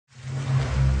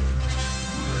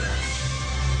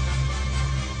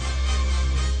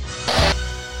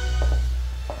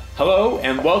Hello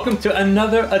and welcome to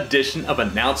another edition of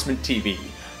Announcement TV,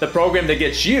 the program that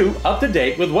gets you up to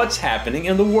date with what's happening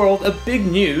in the world of big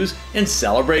news and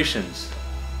celebrations.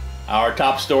 Our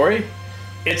top story: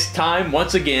 it's time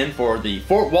once again for the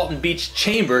Fort Walton Beach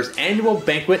Chamber's annual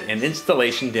banquet and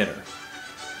installation dinner.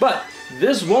 But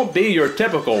this won't be your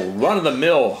typical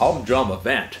run-of-the-mill humdrum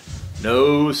event.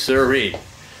 No siree.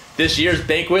 This year's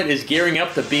banquet is gearing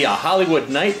up to be a Hollywood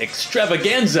night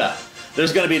extravaganza.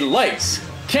 There's going to be lights,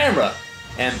 camera,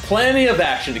 and plenty of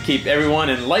action to keep everyone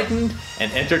enlightened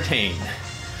and entertained.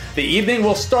 The evening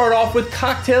will start off with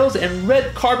cocktails and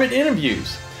red carpet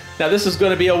interviews. Now this is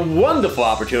going to be a wonderful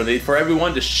opportunity for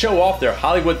everyone to show off their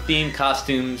Hollywood-themed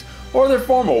costumes or their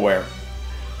formal wear.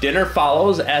 Dinner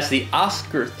follows as the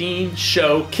Oscar-themed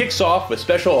show kicks off with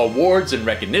special awards and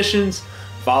recognitions,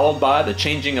 followed by the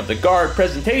changing of the guard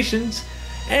presentations,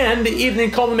 and the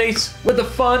evening culminates with the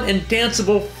fun and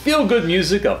danceable feel-good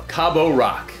music of Cabo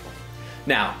Rock.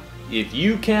 Now, if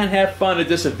you can't have fun at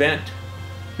this event,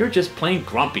 you're just plain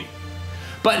grumpy.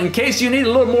 But in case you need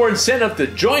a little more incentive to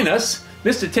join us,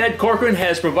 Mr. Ted Corcoran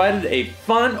has provided a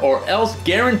fun or else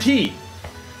guarantee.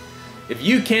 If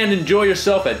you can't enjoy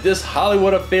yourself at this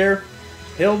Hollywood affair,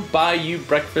 he'll buy you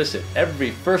breakfast at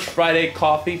every First Friday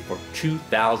coffee for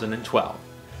 2012.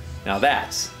 Now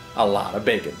that's a lot of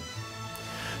bacon.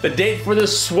 The date for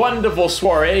this wonderful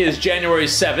soiree is January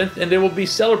 7th, and it will be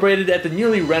celebrated at the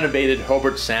newly renovated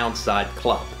Hobart Soundside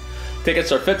Club.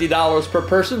 Tickets are $50 per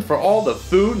person for all the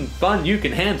food and fun you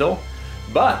can handle,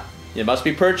 but it must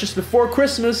be purchased before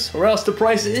Christmas or else the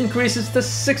price increases to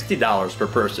 $60 per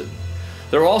person.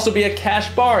 There will also be a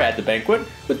cash bar at the banquet,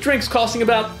 with drinks costing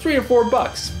about $3 or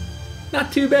 $4.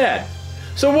 Not too bad.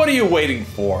 So what are you waiting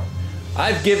for?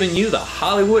 I've given you the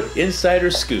Hollywood Insider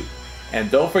Scoop. And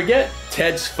don't forget,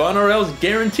 Ted's fun or else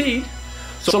guaranteed.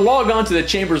 So log on to the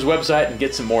Chamber's website and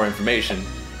get some more information,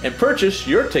 and purchase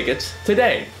your tickets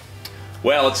today.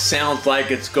 Well, it sounds like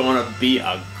it's going to be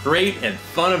a great and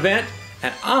fun event,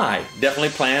 and I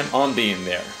definitely plan on being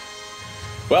there.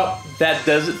 Well, that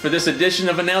does it for this edition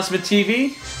of Announcement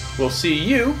TV. We'll see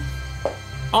you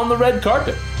on the red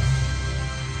carpet.